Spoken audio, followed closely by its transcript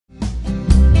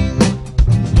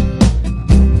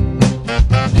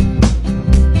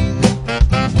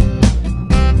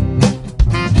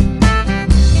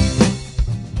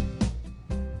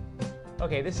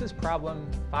This is problem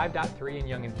 5.3 in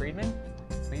Young and Friedman.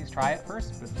 Please try it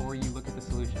first before you look at the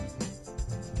solution.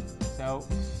 So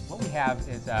what we have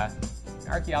is an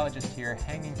archaeologist here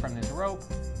hanging from this rope,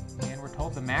 and we're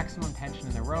told the maximum tension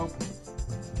in the rope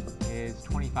is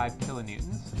 25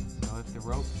 kilonewtons. So if the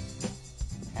rope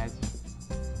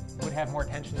would have more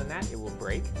tension than that, it will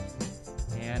break.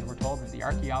 And we're told that the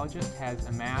archaeologist has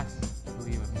a mass, I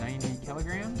believe, of 90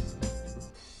 kilograms.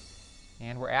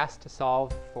 And we're asked to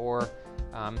solve for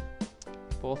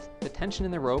both the tension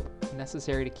in the rope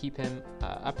necessary to keep him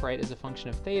upright as a function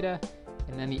of theta,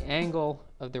 and then the angle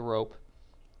of the rope,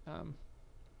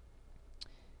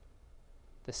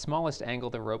 the smallest angle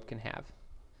the rope can have.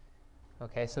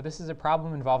 Okay, so this is a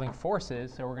problem involving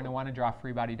forces, so we're going to want to draw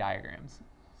free body diagrams.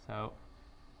 So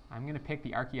I'm going to pick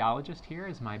the archaeologist here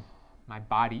as my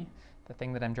body, the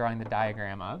thing that I'm drawing the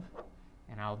diagram of,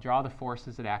 and I'll draw the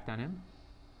forces that act on him.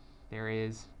 There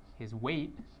is his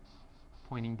weight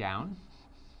pointing down,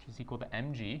 which is equal to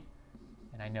mg,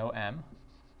 and I know m.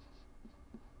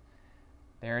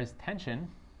 There is tension,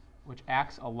 which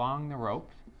acts along the rope.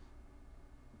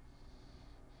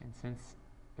 And since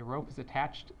the rope is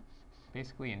attached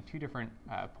basically in two different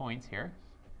points here,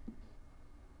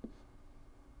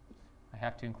 I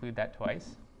have to include that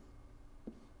twice.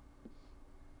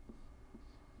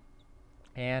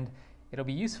 And it'll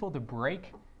be useful to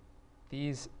break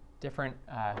these different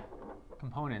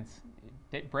components,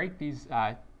 break these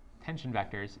tension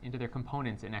vectors into their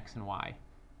components in x and y.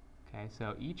 Okay,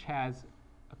 so each has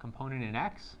a component in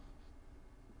x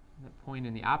that point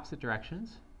in the opposite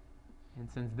directions. And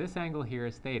since this angle here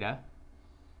is theta,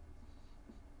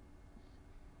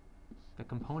 the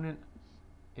component,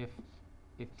 if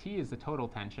t is the total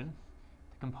tension,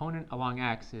 the component along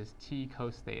x is t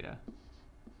cos theta.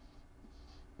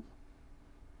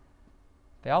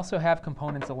 They also have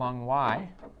components along y.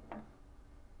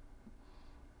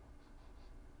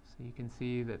 So you can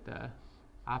see that the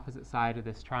opposite side of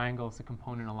this triangle is a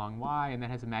component along y, and that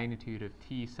has a magnitude of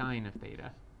t sine of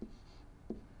theta.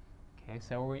 Okay,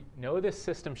 so we know this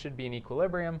system should be in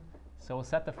equilibrium, so we'll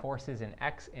set the forces in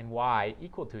x and y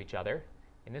equal to each other.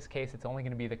 In this case, it's only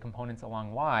going to be the components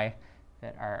along y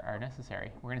that are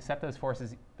necessary. We're going to set those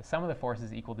forces, the sum of the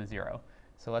forces, equal to 0.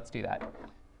 So let's do that.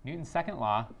 Newton's second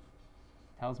law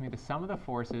tells me the sum of the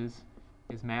forces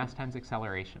is mass times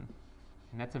acceleration.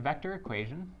 And that's a vector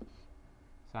equation.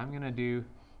 So I'm going to do,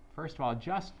 first of all,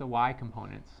 just the y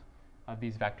components of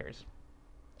these vectors.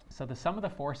 So the sum of the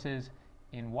forces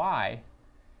in y,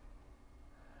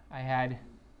 I had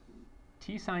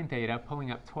t sine theta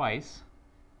pulling up twice,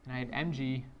 and I had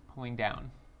mg pulling down.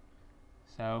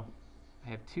 So I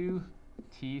have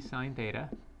 2t sine theta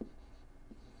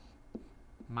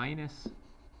minus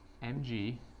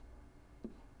mg.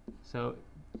 So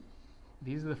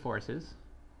these are the forces.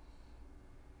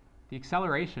 The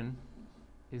acceleration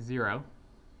is 0.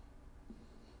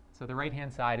 So the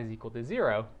right-hand side is equal to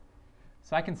 0.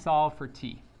 So I can solve for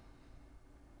t.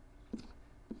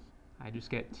 I just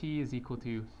get t is equal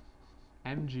to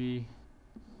mg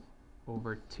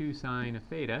over 2 sine of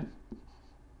theta.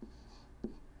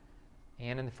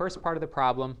 And in the first part of the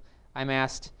problem, I'm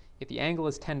asked if the angle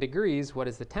is 10 degrees, what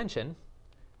is the tension?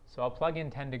 So I'll plug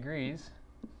in 10 degrees,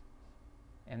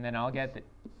 and then I'll get that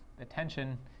the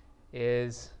tension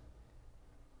is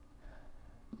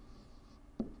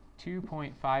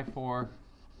 2.54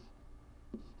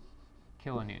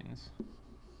 kilonewtons.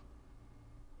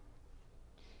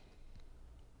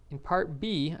 In part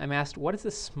B, I'm asked what is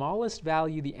the smallest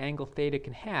value the angle theta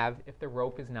can have if the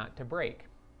rope is not to break.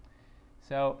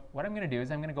 So what I'm going to do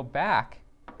is I'm going to go back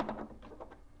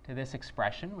to this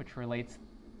expression, which relates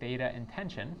theta and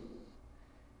tension.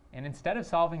 And instead of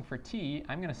solving for t,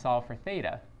 I'm going to solve for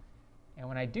theta. And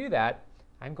when I do that,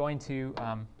 I'm going to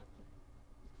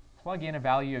plug in a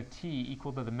value of t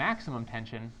equal to the maximum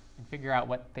tension and figure out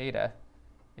what theta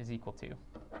is equal to.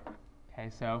 Okay,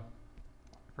 so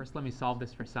first let me solve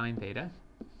this for sine theta.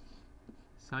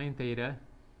 Sine theta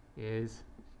is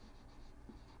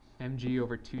mg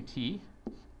over 2t.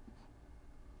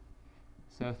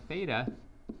 So theta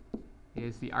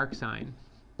is the arcsine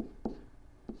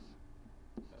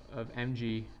of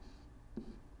mg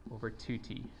over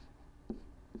 2t.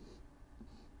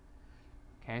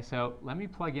 Okay, so let me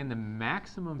plug in the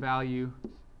maximum value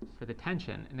for the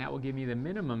tension, and that will give me the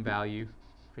minimum value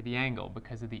for the angle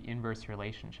because of the inverse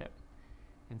relationship.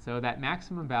 And so that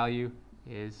maximum value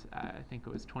is, I think it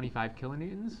was 25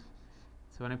 kilonewtons.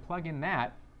 So when I plug in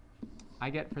that,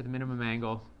 I get for the minimum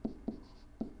angle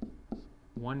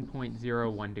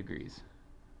 1.01 degrees.